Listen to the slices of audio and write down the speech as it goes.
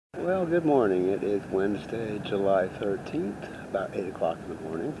Well, good morning. It is Wednesday, July 13th, about 8 o'clock in the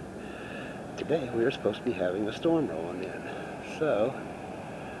morning. Today we are supposed to be having a storm rolling in. So,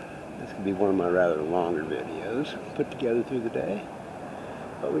 this could be one of my rather longer videos put together through the day.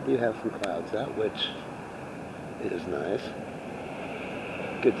 But we do have some clouds out, which is nice.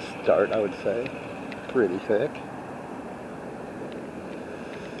 Good start, I would say. Pretty thick.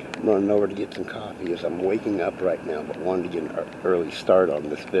 I'm running over to get some coffee as I'm waking up right now, but wanted to get an early start on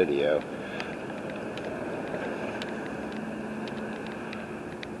this video.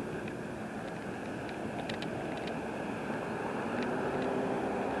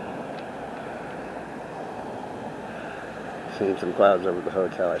 Seeing some clouds over the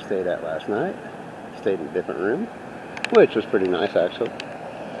hotel I stayed at last night. Stayed in a different room, which was pretty nice actually.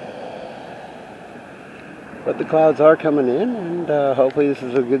 But the clouds are coming in, and hopefully this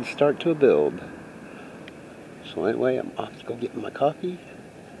is a good start to a build. So anyway, I'm off to go get my coffee.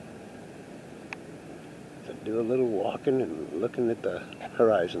 So do a little walking and looking at the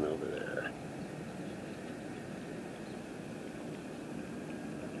horizon over there.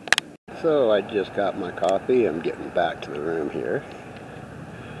 So I just got my coffee. I'm getting back to the room here.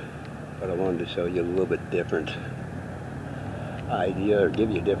 But I wanted to show you a little bit different idea, or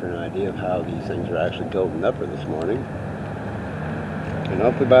give you a different idea of how these things are actually building up for this morning. And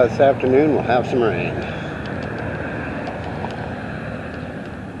hopefully by this afternoon we'll have some rain.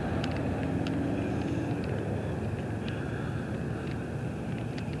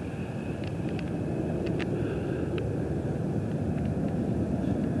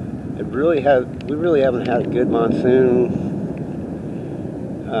 We really haven't had a good monsoon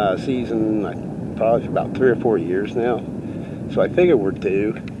season, probably for about 3 or 4 years now. So I figure we're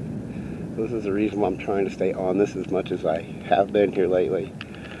due. This is the reason why I'm trying to stay on this as much as I have been here lately.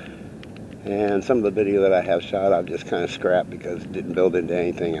 And some of the video that I have shot I've just kind of scrapped because it didn't build into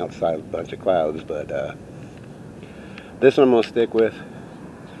anything outside of a bunch of clouds. But this one I'm going to stick with,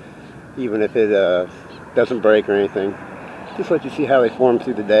 even if it doesn't break or anything. Just let you see how they form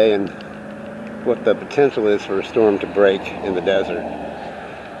through the day and what the potential is for a storm to break in the desert.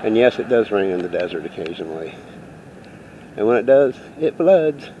 And yes, it does rain in the desert occasionally. And when it does, it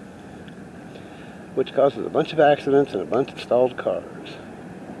floods, which causes a bunch of accidents and a bunch of stalled cars.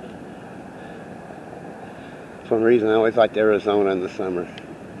 That's one reason I always liked Arizona in the summer.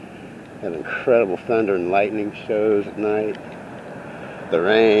 Have incredible thunder and lightning shows at night. The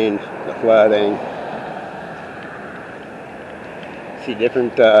rain, the flooding. See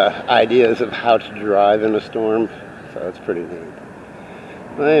different ideas of how to drive in a storm, so it's pretty neat.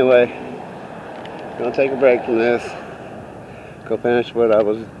 Well, anyway, gonna take a break from this, go finish what I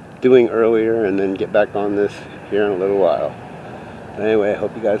was doing earlier, and then get back on this here in a little while. Anyway, I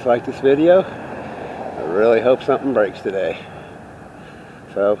hope you guys like this video. I really hope something breaks today.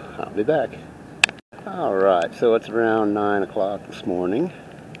 So, I'll be back. Alright, so it's around 9 o'clock this morning.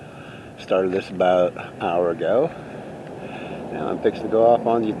 Started this about an hour ago. Now I'm fixing to go off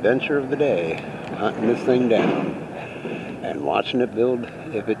on the adventure of the day, hunting this thing down and watching it build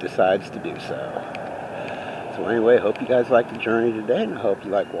if it decides to do so. So anyway, I hope you guys like the journey today, and I hope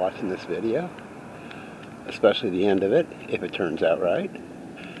you like watching this video, especially the end of it, if it turns out right.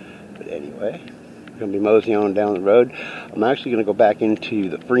 But anyway, I'm going to be moseying on down the road. I'm actually going to go back into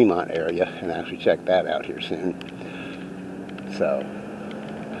the Fremont area and actually check that out here soon. So,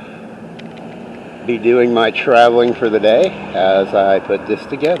 be doing my traveling for the day as I put this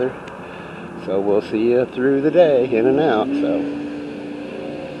together. So we'll see you through the day, in and out. So,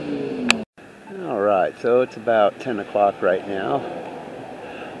 alright, so it's about 10 o'clock right now.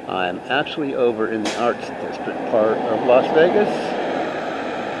 I'm actually over in the Arts District part of Las Vegas.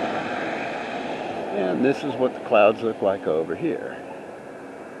 And this is what the clouds look like over here.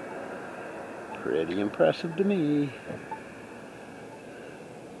 Pretty impressive to me.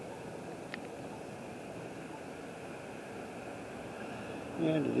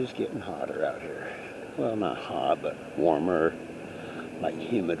 And it is getting hotter out here. Well, not hot, but warmer, like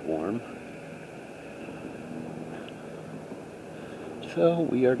humid warm. So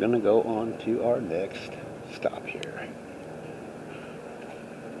we are going to go on to our next stop here.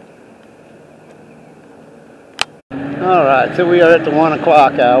 Alright, so we are at the 1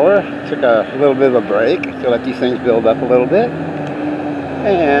 o'clock hour. Took a little bit of a break to let these things build up a little bit.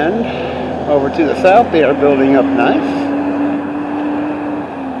 And over to the south, they are building up nice.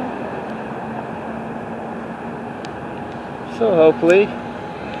 So hopefully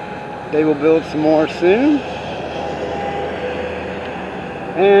they will build some more soon,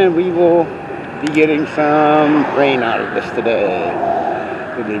 and we will be getting some rain out of this today.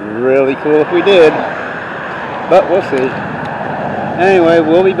 It would be really cool if we did, but we'll see. Anyway,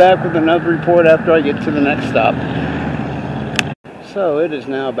 we'll be back with another report after I get to the next stop. So it is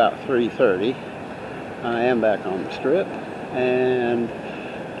now about 3:30. I am back on the strip, and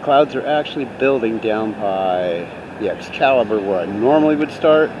clouds are actually building down by the Excalibur where I normally would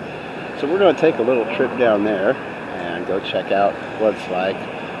start. So we're going to take a little trip down there and go check out what it's like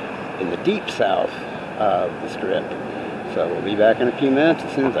in the deep south of the strip. So we'll be back in a few minutes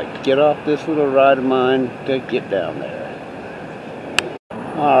as soon as I get off this little ride of mine to get down there.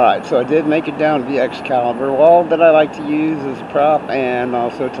 Alright, so I did make it down to the Excalibur wall that I like to use as a prop and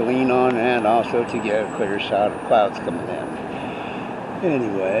also to lean on and also to get a clear shot of clouds coming in.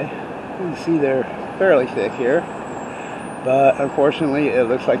 Anyway, you can see they're fairly thick here, but unfortunately it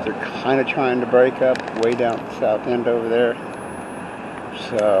looks like they're kind of trying to break up way down at the south end over there.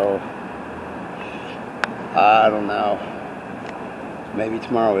 So, I don't know. Maybe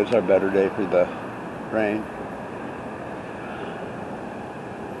tomorrow is our better day for the rain.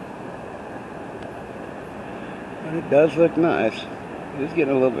 But it does look nice. It is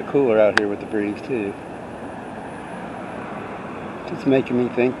getting a little bit cooler out here with the breeze too. It's making me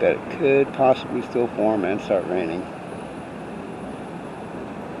think that it could possibly still form and start raining.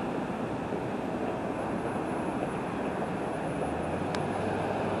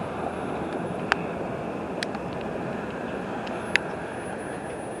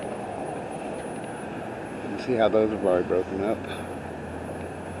 You can see how those have already broken up,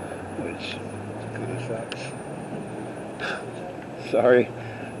 which kind of sucks. Sorry,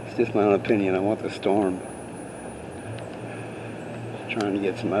 it's just my own opinion. I want the storm. Trying to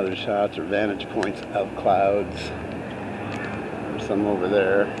get some other shots or vantage points of clouds. There's some over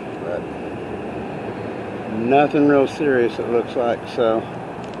there, but nothing real serious it looks like, so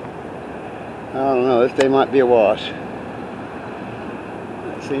I don't know, this day might be a wash.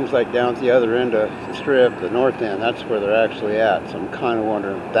 It seems like down at the other end of the strip, the north end, that's where they're actually at, so I'm kind of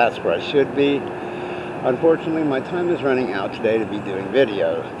wondering if that's where I should be. Unfortunately, my time is running out today to be doing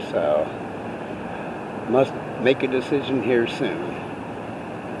video, so must make a decision here soon.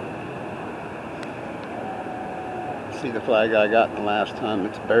 See the flag I got the last time,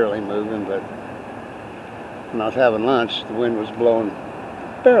 it's barely moving, but when I was having lunch, the wind was blowing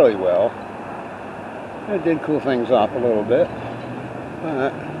fairly well. It did cool things off a little bit,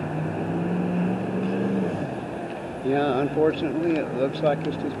 but yeah, unfortunately, it looks like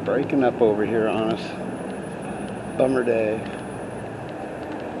it's just breaking up over here on us. Bummer day.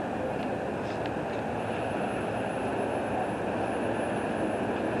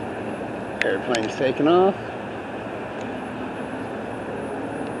 Airplane's taking off.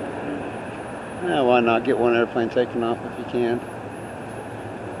 Why not get one airplane taken off if you can?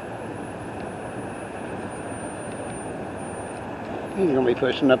 He's going to be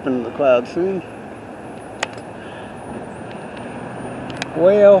pushing up into the clouds soon.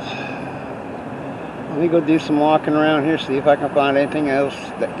 Well, let me go do some walking around here, see if I can find anything else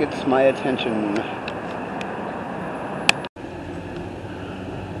that gets my attention.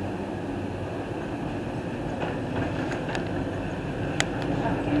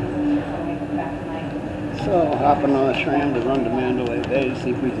 So, hopping on a tram to run to Mandalay Bay to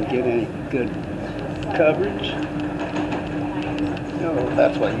see if we can get any good coverage. Oh,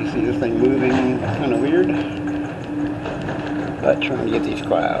 that's why you see this thing moving kind of weird. But trying to get these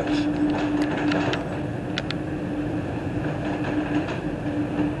clouds.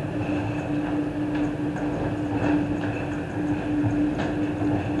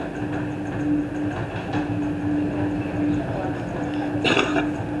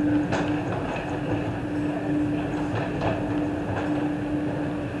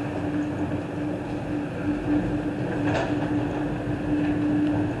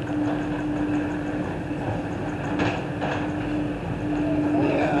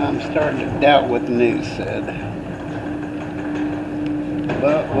 Starting to doubt what the news said,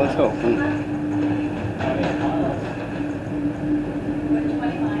 but was hoping.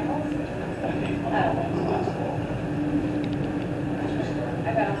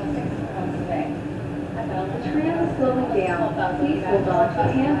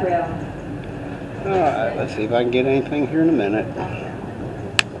 Alright, let's see if I can get anything here in a minute.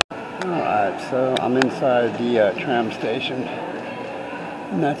 Alright, so I'm inside the tram station.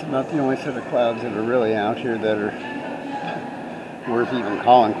 And that's about the only set of clouds that are really out here that are worth even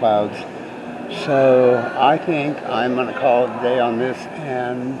calling clouds. So I think I'm going to call it a day on this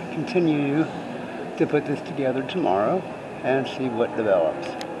and continue to put this together tomorrow and see what develops.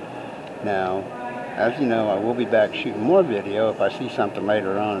 Now, as you know, I will be back shooting more video if I see something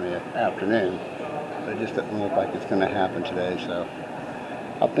later on in the afternoon. But it just doesn't look like it's going to happen today, so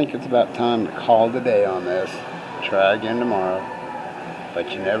I think it's about time to call it a day on this. Try again tomorrow.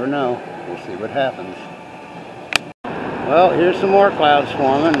 but you never know. We'll see what happens. Well, here's some more clouds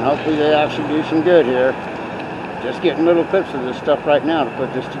forming, and hopefully they actually do some good here. Just getting little clips of this stuff right now to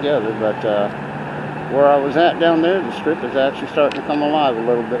put this together, but where I was at down there, the strip is actually starting to come alive a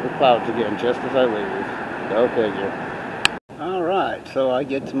little bit with clouds again, just as I leave. Go figure. Alright, so I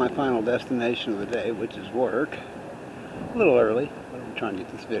get to my final destination of the day, which is work. A little early, but I'm trying to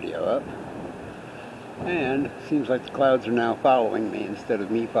get this video up. And it seems like the clouds are now following me instead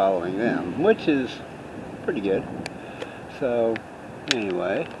of me following them, which is pretty good. So,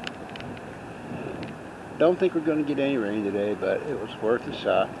 anyway, don't think we're going to get any rain today, but it was worth a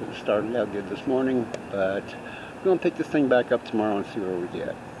shot. It started out good this morning, but we're going to pick this thing back up tomorrow and see where we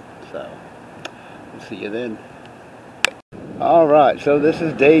get. So, we'll see you then. Alright, so this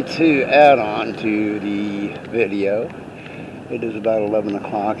is day 2 add-on to the video. It is about 11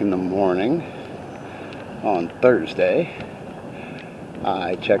 o'clock in the morning on Thursday.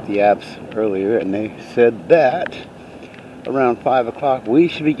 I checked the apps earlier and they said that around 5 o'clock we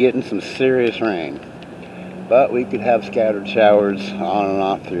should be getting some serious rain. But we could have scattered showers on and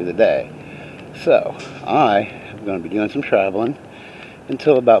off through the day. So, I am going to be doing some traveling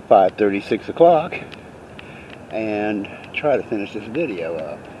until about 5:30, 6 o'clock and try to finish this video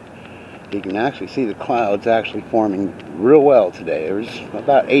up. You can actually see the clouds actually forming real well today. There's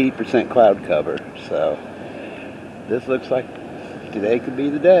about 80% cloud cover, so this looks like today could be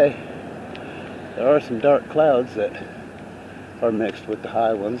the day. There are some dark clouds that are mixed with the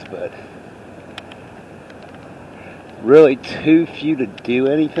high ones, but really too few to do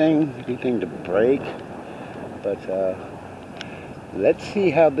anything to break. But let's see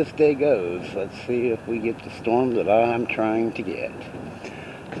how this day goes. Let's see if we get the storm that I'm trying to get.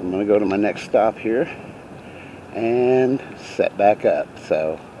 I'm going to go to my next stop here and set back up.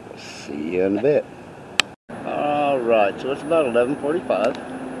 So, see you in a bit. Alright, so it's about 11:45.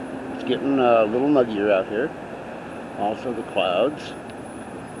 It's getting a little muggier out here. Also, the clouds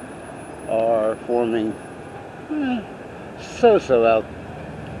are forming so-so out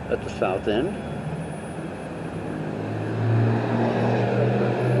at the south end.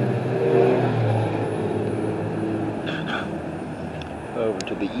 Over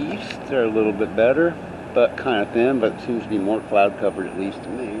to the east, they're a little bit better, but kind of thin, but it seems to be more cloud covered, at least to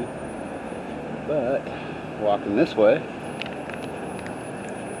me. But walking this way,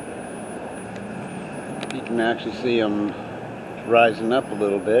 you can actually see them rising up a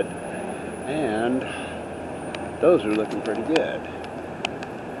little bit, and those are looking pretty good.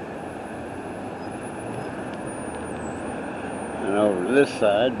 And over this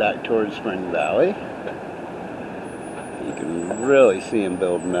side, back towards Spring Valley, you can really see them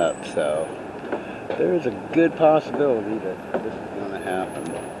building up, so there is a good possibility that this is going to happen.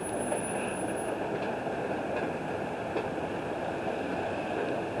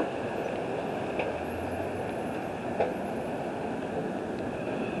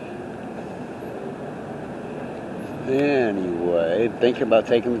 Anyway, thinking about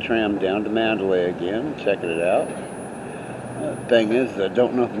taking the tram down to Mandalay again, checking it out. The thing is, I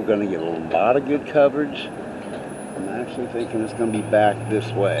don't know if I'm going to get a lot of good coverage. I'm actually thinking it's going to be back this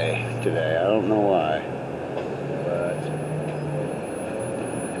way today. I don't know why, but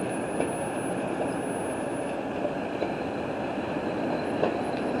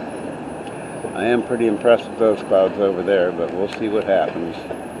I am pretty impressed with those clouds over there, but we'll see what happens.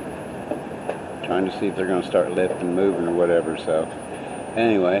 Trying to see if they're going to start lifting, moving, or whatever. So,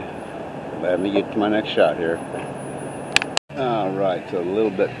 anyway, let me get to my next shot here. Alright, so a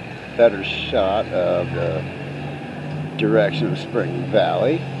little bit better shot of the direction of Spring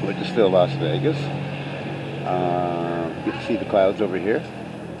Valley, which is still Las Vegas. You can see the clouds over here,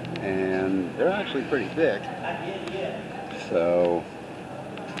 and they're actually pretty thick. So,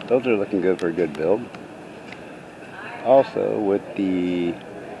 those are looking good for a good build. Also, with the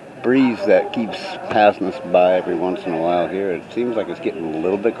breeze that keeps passing us by every once in a while here, it seems like it's getting a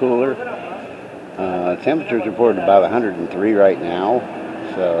little bit cooler. Temperature's reported about 103 right now,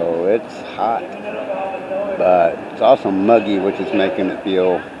 so it's hot, but it's also muggy, which is making it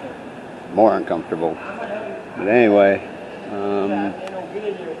feel more uncomfortable. But anyway,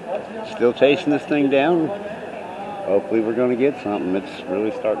 still chasing this thing down. Hopefully we're going to get something. It's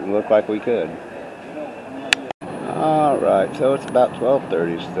really starting to look like we could. Alright, so it's about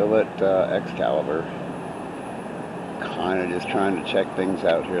 12:30, still at Excalibur. Kind of just trying to check things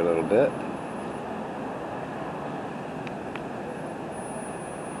out here a little bit.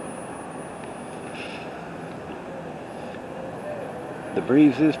 The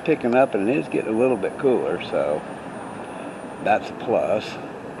breeze is picking up and it is getting a little bit cooler, so that's a plus.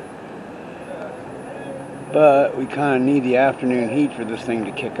 But we kind of need the afternoon heat for this thing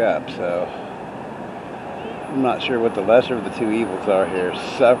to kick up, so I'm not sure what the lesser of the two evils are here.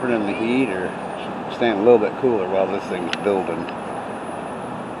 Suffering in the heat or staying a little bit cooler while this thing's building.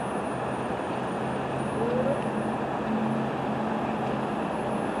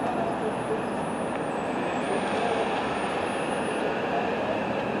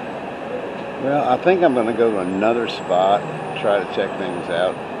 Well, I think I'm going to go to another spot, try to check things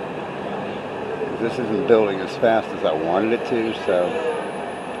out. This isn't building as fast as I wanted it to, so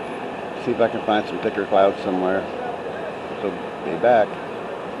see if I can find some thicker clouds somewhere. So be back.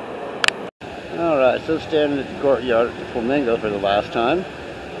 Alright, so standing at the courtyard at the Flamingo for the last time.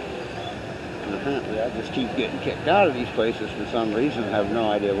 And apparently I just keep getting kicked out of these places for some reason. I have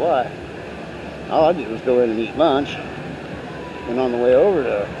no idea why. All I did was go in and eat lunch. And on the way over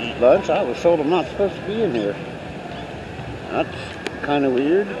to eat lunch, I was told I'm not supposed to be in here. That's kind of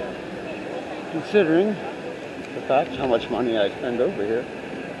weird, considering the fact how much money I spend over here.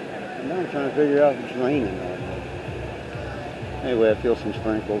 And now I'm trying to figure out if it's raining or not. Anyway, I feel some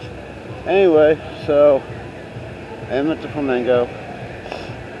sprinkles. Anyway, so I'm at the Flamingo.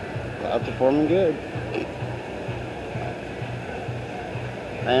 Clouds are forming good.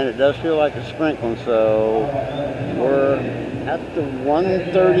 And it does feel like it's sprinkling, so we're at the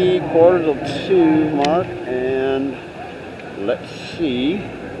 1:30, quarter till 2 mark, and let's see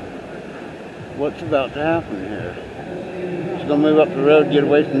what's about to happen here. Just gonna move up the road, get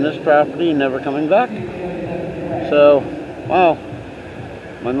away from this property, and never coming back. So, wow,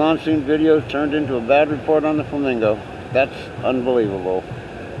 my monsoon video turned into a bad report on the Flamingo. That's unbelievable.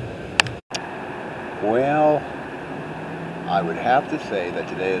 Well, I would have to say that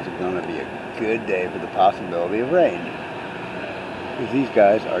today is going to be a good day for the possibility of rain. Because these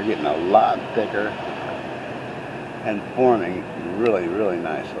guys are getting a lot thicker and forming really, really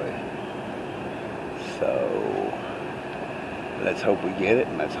nicely. So, let's hope we get it,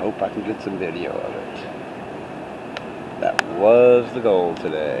 and let's hope I can get some video of it. That was the goal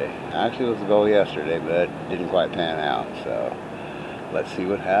today. Actually, it was the goal yesterday, but it didn't quite pan out. So, let's see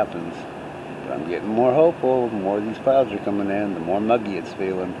what happens. But I'm getting more hopeful. The more these clouds are coming in, the more muggy it's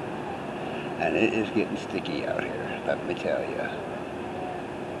feeling. And it is getting sticky out here, let me tell you.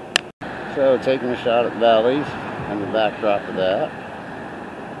 So, taking a shot at valleys and the backdrop of that.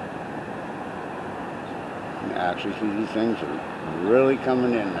 You can actually see these things are really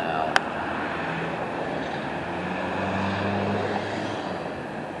coming in now.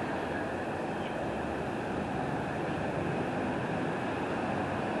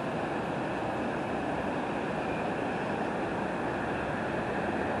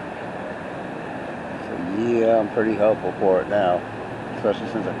 Yeah, I'm pretty hopeful for it now, especially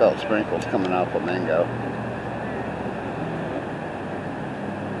since I felt sprinkles coming out Flamingo.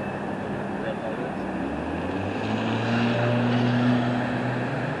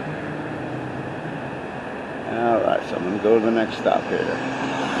 Alright, so I'm going to go to the next stop here.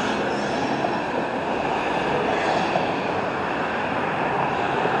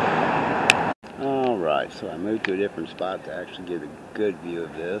 Alright, so I moved to a different spot to actually get a good view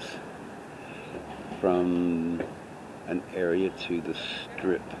of this. From an area to the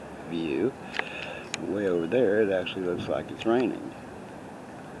strip view. Way over there, it actually looks like it's raining.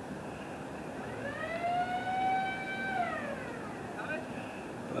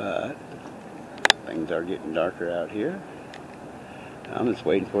 But things are getting darker out here. I'm just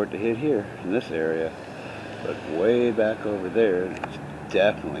waiting for it to hit here in this area. But way back over there, it's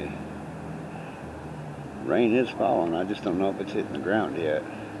definitely rain is falling. I just don't know if it's hitting the ground yet.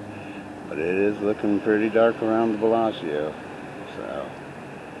 But it is looking pretty dark around the Bellagio, so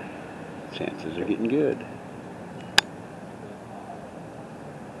chances are getting good.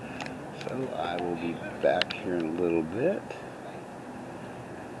 So I will be back here in a little bit.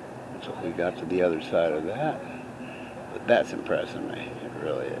 So we got to the other side of that. But that's impressing me, it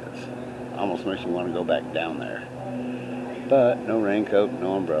really is. Almost makes me want to go back down there. But no raincoat,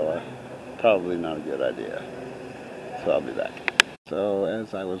 no umbrella. Probably not a good idea. So I'll be back. So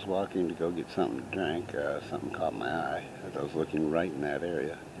as I was walking to go get something to drink, something caught my eye. As I was looking right in that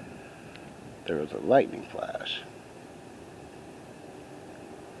area, there was a lightning flash.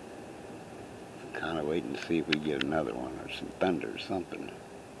 Kind of waiting to see if we get another one or some thunder or something.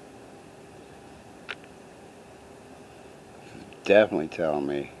 This is definitely telling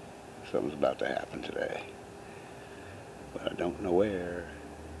me something's about to happen today, but I don't know where.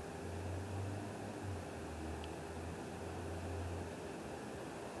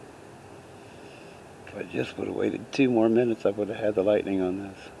 If I just would have waited 2 more minutes, I would have had the lightning on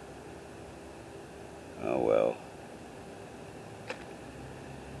this. Oh well.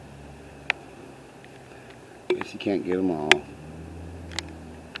 guess you can't get them all.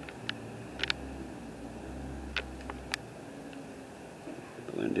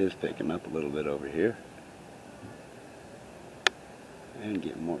 The wind is picking up a little bit over here and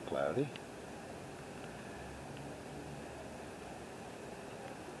getting more cloudy.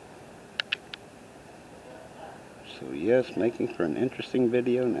 So yes, making for an interesting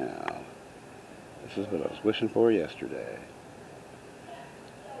video now. This is what I was wishing for yesterday.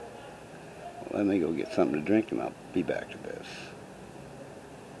 Well, let me go get something to drink and I'll be back to this.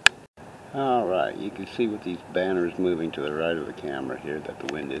 Alright, you can see with these banners moving to the right of the camera here that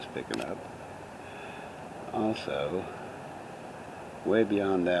the wind is picking up. Also, way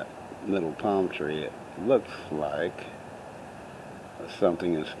beyond that little palm tree, it looks like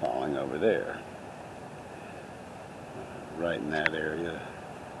something is falling over there. Right in that area.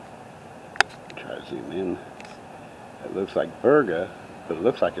 Try to zoom in. It looks like Virga, but it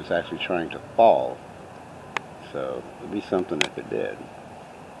looks like it's actually trying to fall. So it would be something if it did.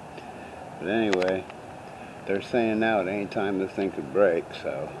 But anyway, they're saying now at any time this thing could break,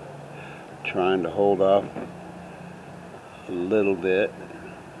 so trying to hold off a little bit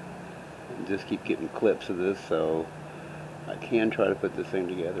and just keep getting clips of this so I can try to put this thing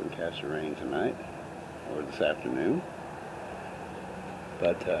together and catch the rain tonight or this afternoon.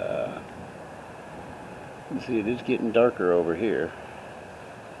 But you see, it is getting darker over here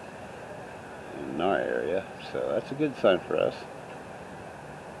in our area, so that's a good sign for us.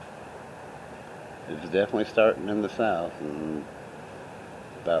 It's definitely starting in the south, and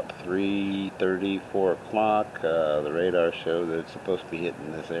about 3:30, 4 o'clock, the radar showed that it's supposed to be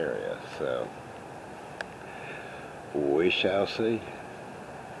hitting this area, so we shall see.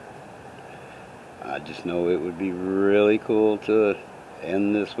 I just know it would be really cool to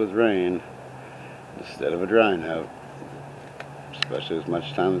end this with rain instead of a dry note, especially as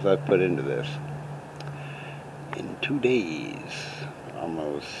much time as I've put into this. In 2 days,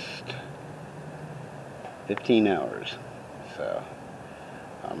 almost 15 hours, so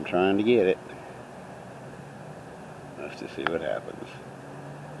I'm trying to get it. Let's just see what happens.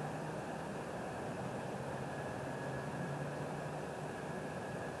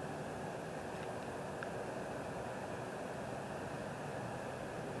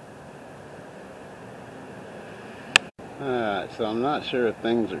 Alright, so I'm not sure if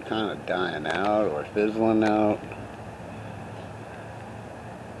things are kind of dying out or fizzling out,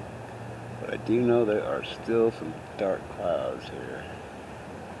 but I do know there are still some dark clouds here.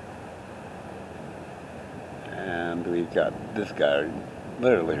 And we've got this guy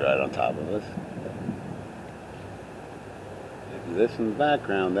literally right on top of us. If you listen in the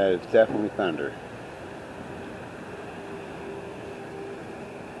background, that is definitely thunder.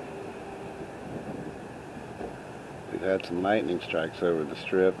 We've had some lightning strikes over the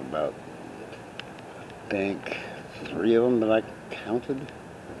strip, about, I think, 3 of them that I counted.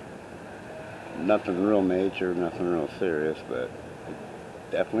 Nothing real major, nothing real serious, but it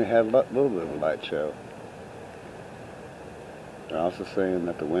definitely had a little bit of a light show. They're also saying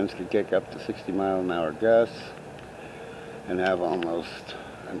that the winds could kick up to 60-mile-an-hour gusts and have almost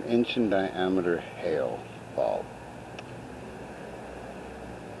an inch in diameter hail fall.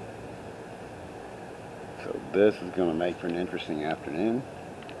 So this is going to make for an interesting afternoon.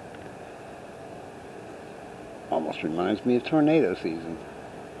 Almost reminds me of tornado season.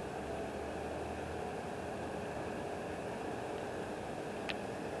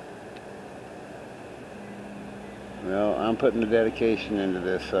 Well, I'm putting the dedication into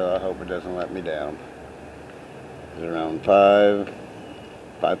this, so I hope it doesn't let me down. It's around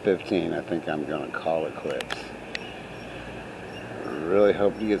 5:15, I think I'm going to call it quits. I really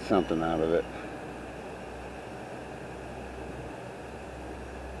hope you get something out of it.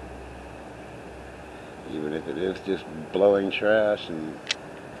 Even if it is just blowing trash and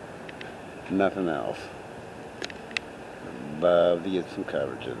nothing else. I'd love to get some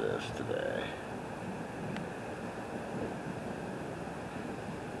coverage of this today.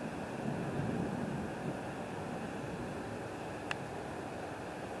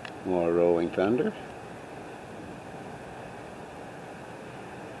 More rolling thunder.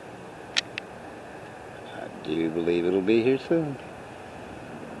 I do believe it'll be here soon.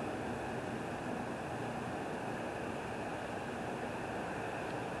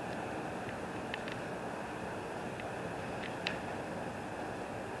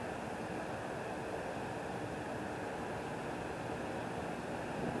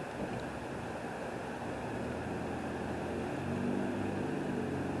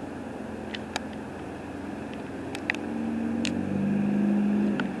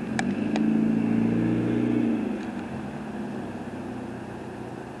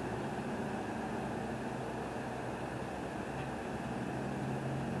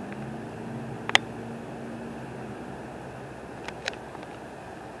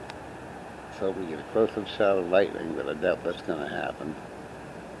 hope we get a close-up shot of lightning, but I doubt that's going to happen.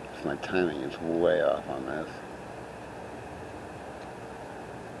 Because my timing is way off on this.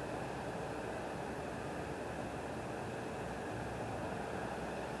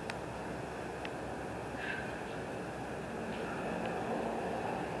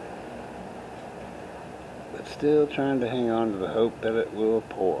 But still trying to hang on to the hope that it will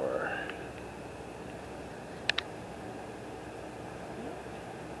pour.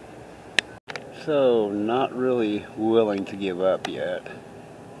 So, not really willing to give up yet.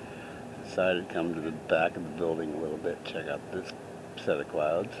 Decided to come to the back of the building a little bit, check out this set of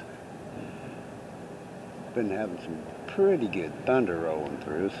clouds. Been having some pretty good thunder rolling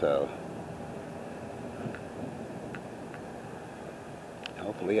through, so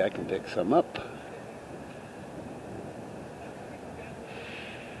hopefully I can pick some up.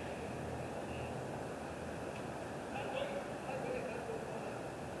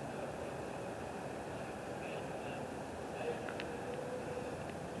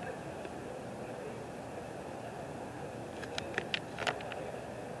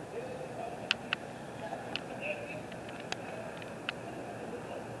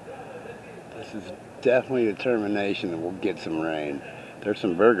 This is definitely a determination that we'll get some rain. There's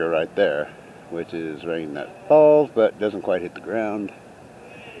some Virgo right there, which is rain that falls but doesn't quite hit the ground.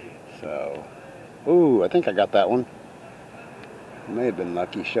 So, ooh, I think I got that one. May have been a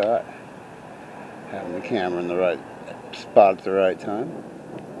lucky shot. Having the camera in the right spot at the right time.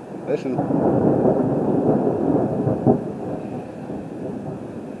 Listen.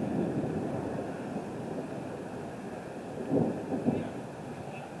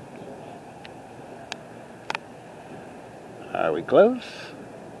 Are we close?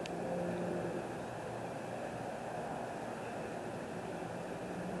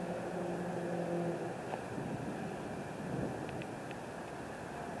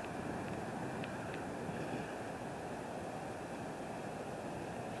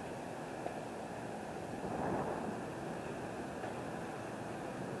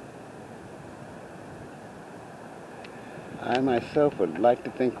 I myself would like to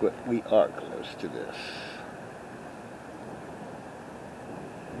think that we are close to this.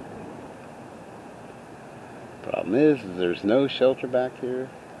 Problem is there's no shelter back here.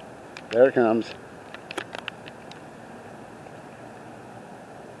 There it comes.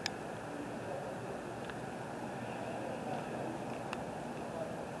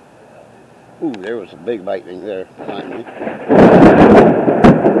 Ooh, there was a big lightning there behind me.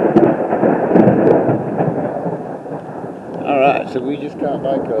 Alright, so we just got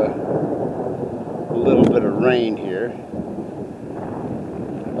like a little bit of rain here.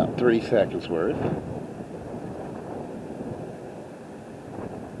 About 3 seconds worth.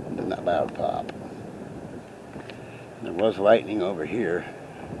 Then that loud pop. There was lightning over here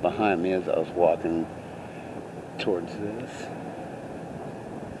behind me as I was walking towards this.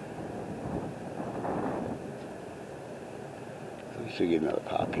 So we should get another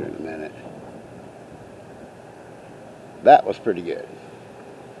pop here in a minute. That was pretty good.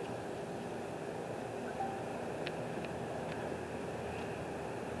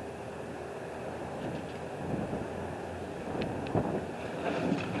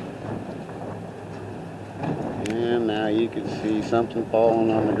 And now you can see something falling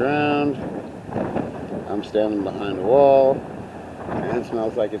on the ground. I'm standing behind a wall, and it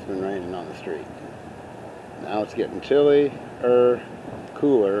smells like it's been raining on the street. Now it's getting chilly or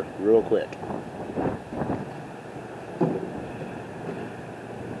cooler real quick.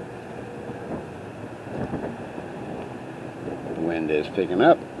 The wind is picking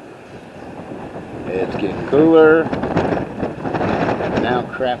up. It's getting cooler. Now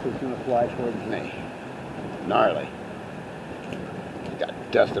crap is going to fly towards me. Gnarly. Got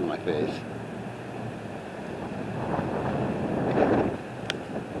dust in my face.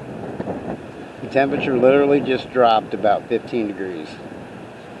 The temperature literally just dropped about 15 degrees.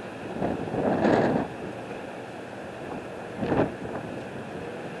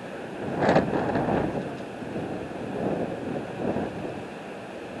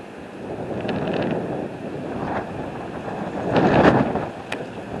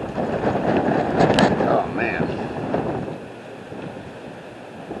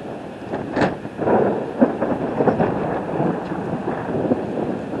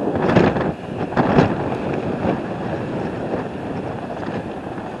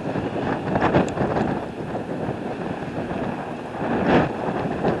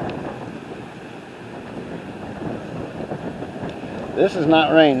 This is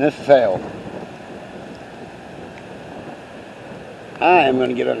not rain, this is hail. I am going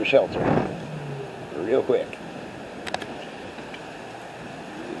to get under shelter real quick.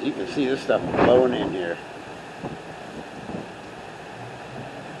 You can see this stuff blowing in here.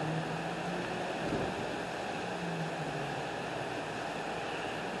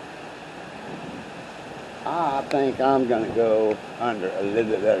 I think I'm going to go under a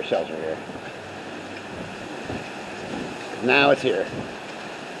little bit better shelter here. Now it's here.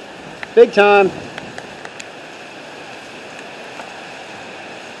 Big time.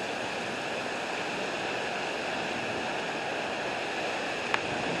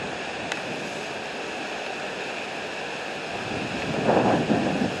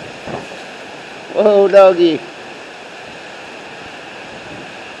 Whoa, doggy.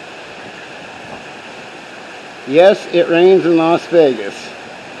 Yes, it rains in Las Vegas.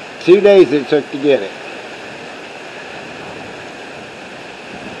 2 days it took to get it.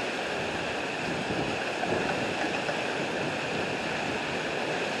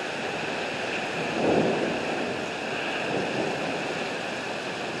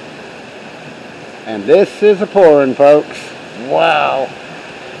 And this is a pouring, folks. Wow.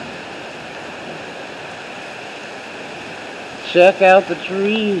 Check out the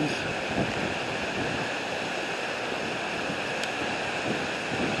trees.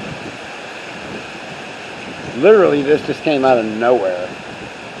 Literally, this just came out of nowhere.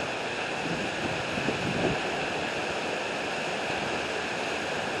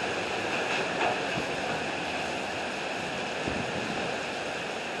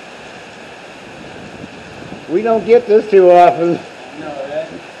 We don't get this too often. No,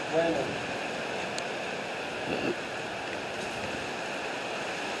 that's random.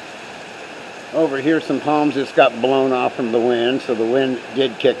 Over here, some palms just got blown off from the wind, so the wind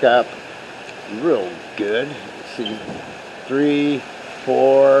did kick up real good. Let's see, 3,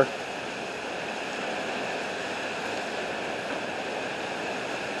 4.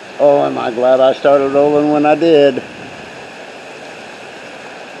 Oh, am I glad I started rolling when I did.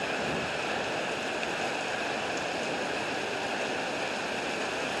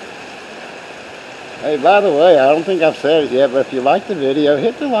 Hey, by the way, I don't think I've said it yet, but if you like the video,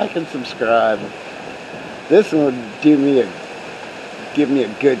 hit the like and subscribe. This one would give me a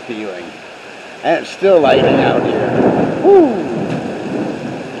good feeling. And it's still lightning out here. Woo!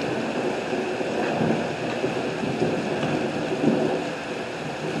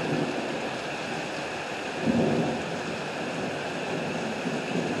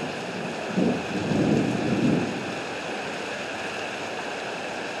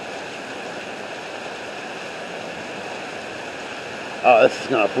 Oh, this is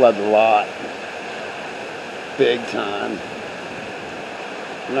going to flood the lot. Big time. You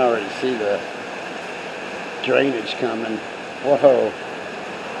can already see the drainage coming. Whoa.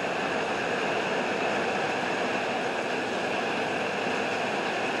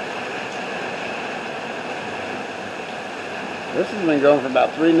 This has been going for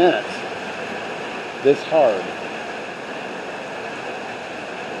about 3 minutes. This hard.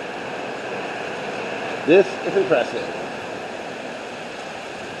 This is impressive.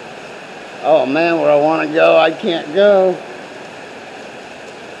 Oh man, where I want to go, I can't go.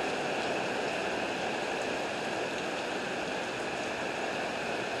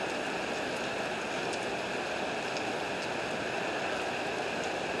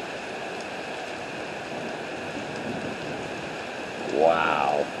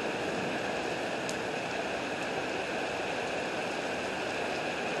 Wow.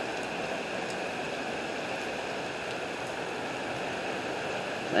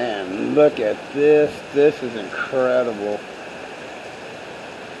 Man, look at this. This is incredible.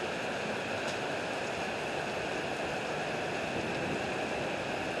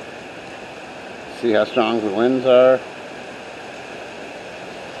 See how strong the winds are?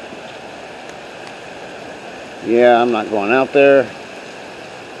 Yeah, I'm not going out there.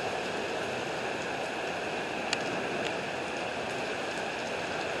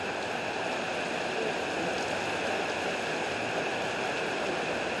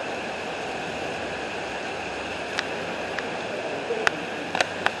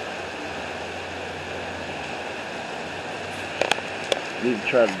 Need to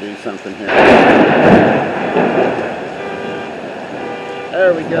try to do something here.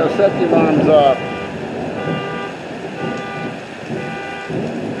 There we go. Set the alarms off.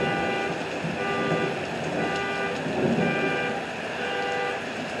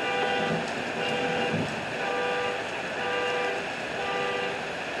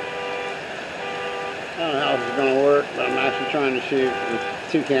 I don't know how this is going to work, but I'm actually trying to shoot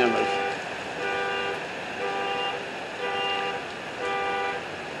with 2 cameras.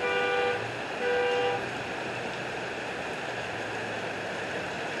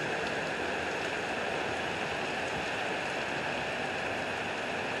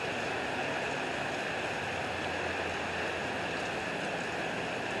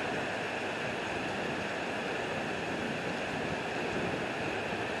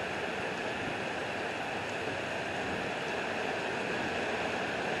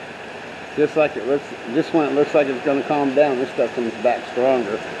 Just like it looks, just when it looks like it's going to calm down, this stuff comes back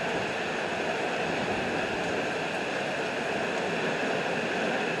stronger.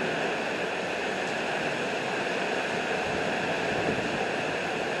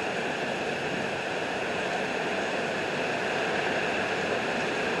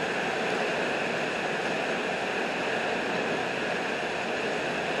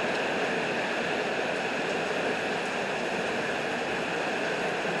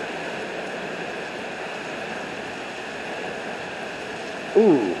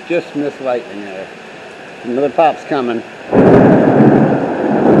 Ooh, just missed lightning there. Another pop's coming.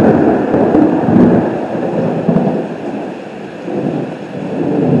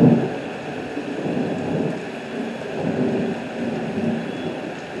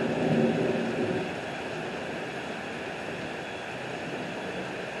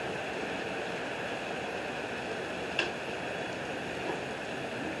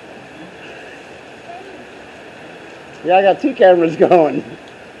 Yeah, I got two cameras going.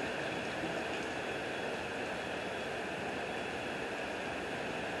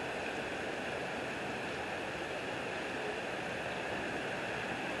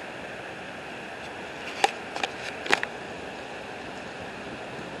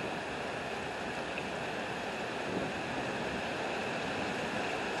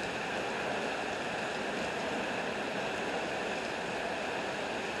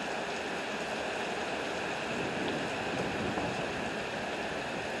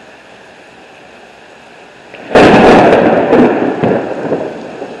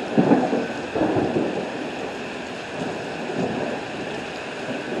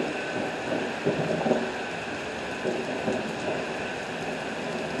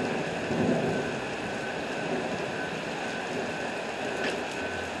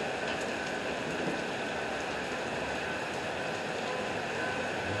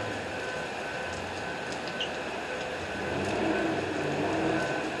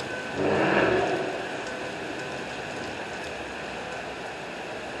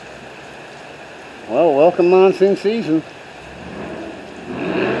 Well, welcome monsoon season.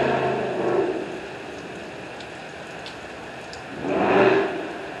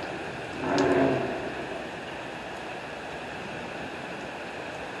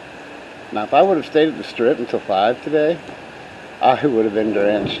 Now, if I would have stayed at the Strip until 5 today, I would have been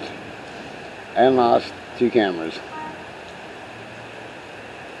drenched and lost 2 cameras.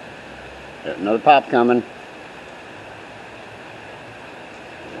 There's another pop coming.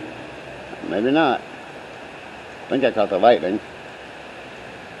 Maybe not. I think I caught the lightning.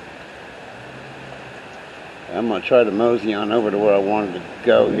 I'm going to try to mosey on over to where I wanted to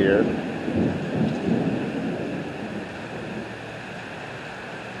go here.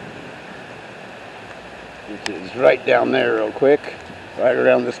 Which is right down there real quick. Right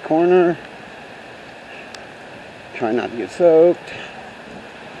around this corner. Try not to get soaked.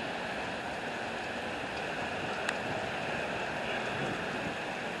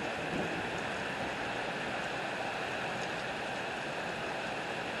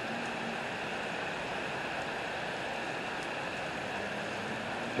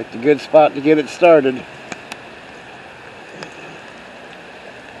 Picked a good spot to get it started.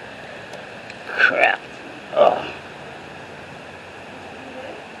 Crap. Ugh.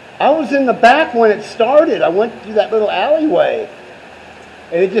 I was in the back when it started. I went through that little alleyway.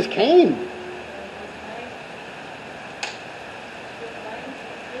 And it just came.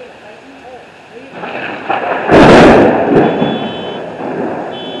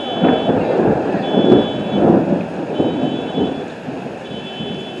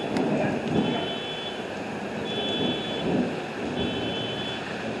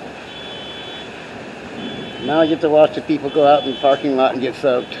 Now I get to watch the people go out in the parking lot and get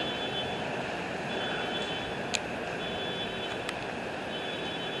soaked.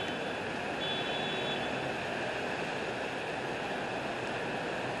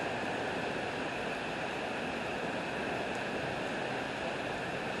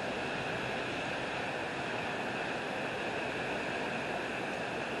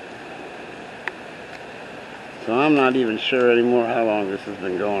 So I'm not even sure anymore how long this has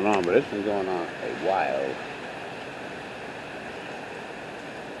been going on, but it's been going on a while.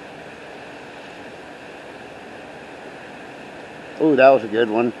 Ooh, that was a good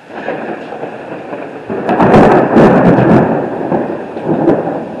one.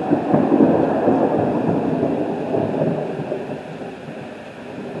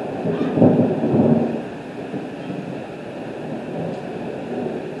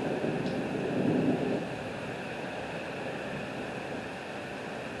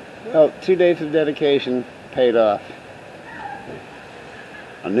 Well, 2 days of dedication paid off.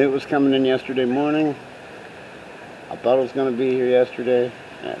 I knew it was coming in yesterday morning. I thought it was going to be here yesterday,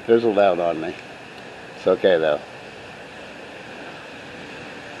 and it fizzled out on me. It's okay though,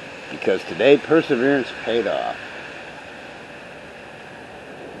 because today perseverance paid off.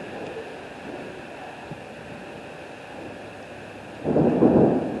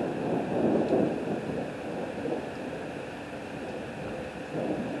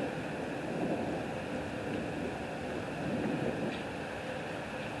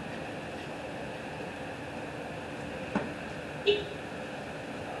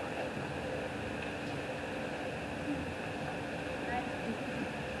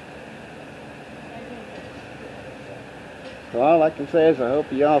 So all I can say is I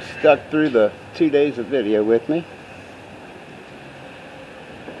hope y'all stuck through the 2 days of video with me.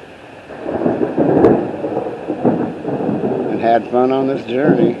 And had fun on this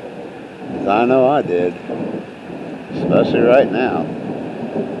journey, 'cause I know I did, especially right now.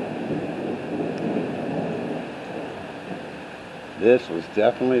 This was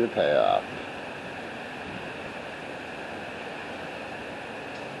definitely the payoff.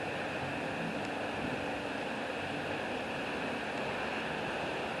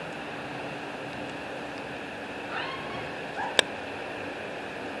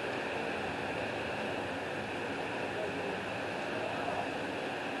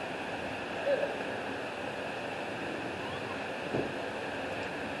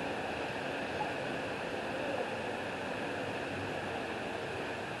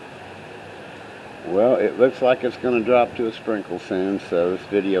 Well, it looks like it's going to drop to a sprinkle soon, so this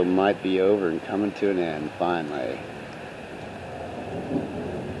video might be over and coming to an end finally.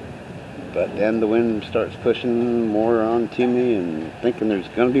 But then the wind starts pushing more onto me and thinking there's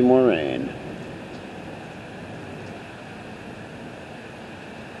going to be more rain.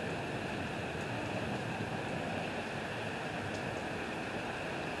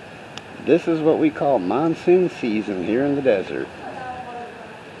 This is what we call monsoon season here in the desert.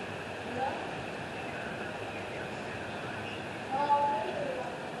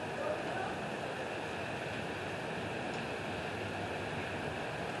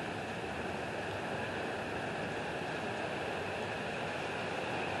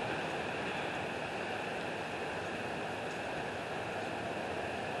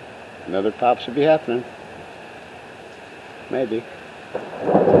 Another pop should be happening. Maybe. I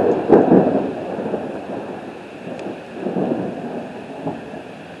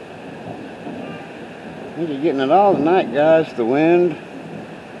think you're getting it all tonight, guys. The wind,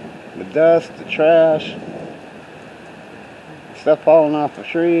 the dust, the trash, stuff falling off the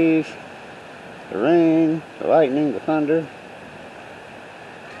trees, the rain, the lightning, the thunder.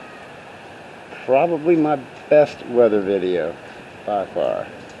 Probably my best weather video by far.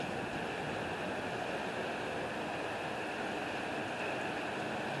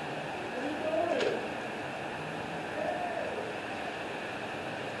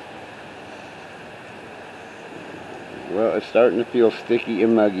 Well, it's starting to feel sticky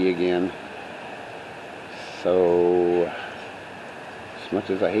and muggy again. So, as much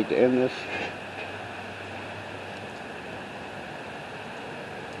as I hate to end this,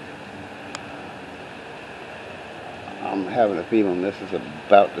 I'm having a feeling this is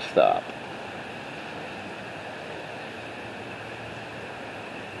about to stop.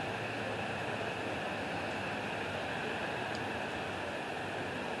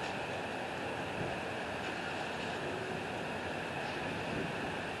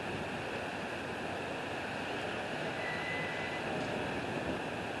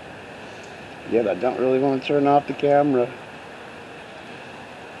 Yet I don't really want to turn off the camera.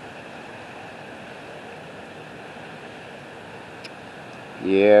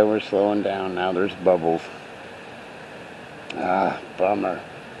 Yeah, we're slowing down now. There's bubbles. Ah, bummer.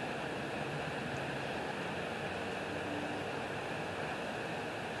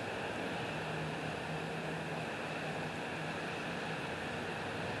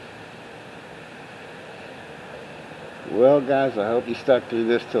 Well, guys, I hope you stuck through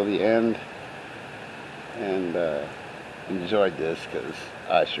this till the end and enjoyed this, because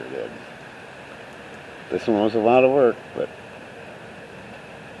I sure did. This one was a lot of work, but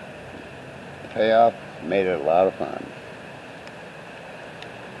the payoff made it a lot of fun.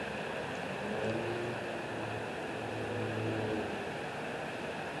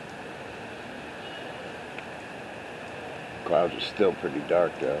 Clouds are still pretty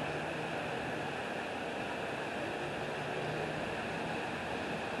dark though.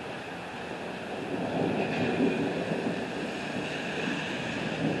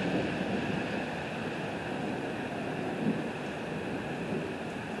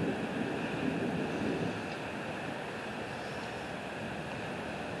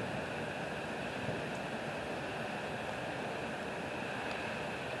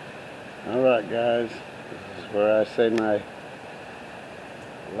 Alright guys, this is where I say my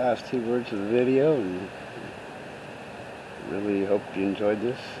last 2 words of the video, and really hope you enjoyed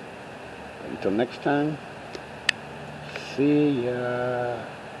this. Until next time, see ya.